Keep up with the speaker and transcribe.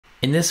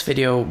In this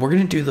video, we're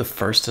going to do the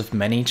first of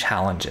many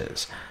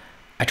challenges.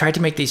 I tried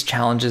to make these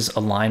challenges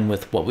align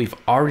with what we've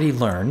already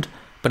learned,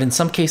 but in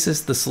some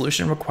cases, the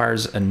solution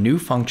requires a new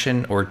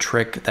function or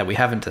trick that we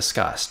haven't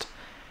discussed.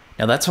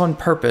 Now that's on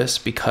purpose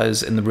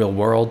because in the real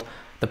world,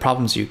 the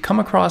problems you come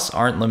across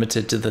aren't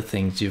limited to the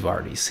things you've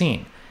already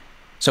seen.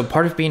 So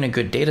part of being a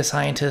good data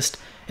scientist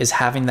is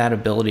having that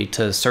ability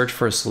to search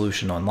for a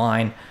solution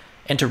online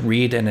and to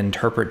read and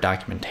interpret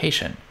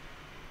documentation.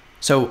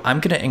 So I'm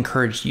going to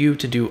encourage you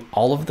to do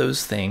all of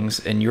those things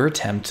in your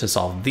attempt to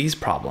solve these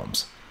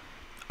problems.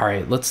 All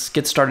right, let's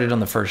get started on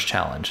the first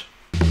challenge.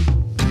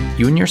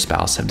 You and your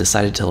spouse have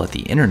decided to let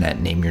the internet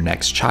name your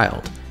next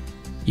child.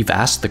 You've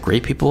asked the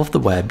great people of the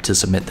web to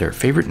submit their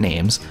favorite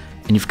names,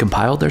 and you've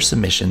compiled their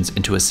submissions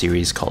into a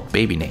series called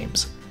Baby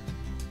Names.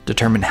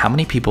 Determine how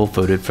many people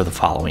voted for the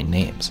following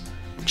names: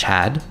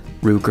 Chad,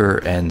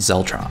 Ruger, and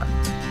Zeltron.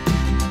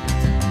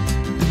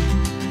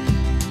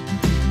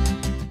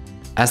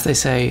 As they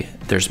say,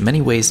 there's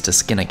many ways to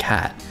skin a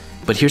cat,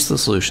 but here's the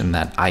solution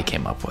that I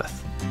came up with.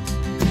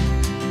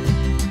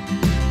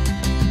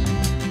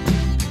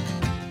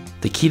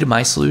 The key to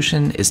my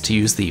solution is to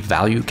use the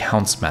value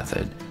counts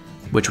method,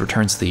 which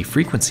returns the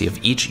frequency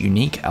of each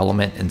unique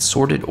element in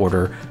sorted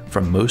order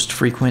from most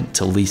frequent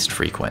to least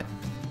frequent.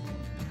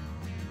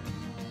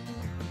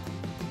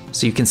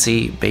 So you can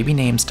see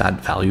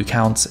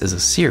babynames.valueCounts is a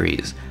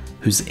series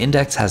whose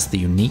index has the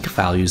unique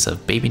values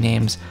of baby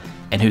names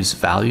and whose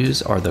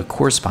values are the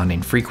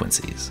corresponding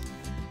frequencies.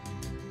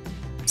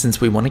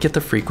 Since we want to get the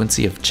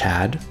frequency of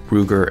Chad,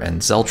 Ruger,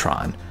 and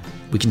Zeltron,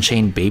 we can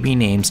chain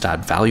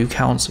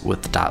babynames.valueCounts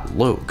with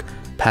 .log,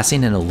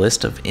 passing in a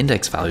list of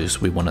index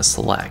values we want to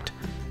select,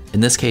 in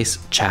this case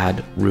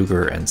Chad,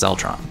 Ruger, and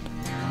Zeltron.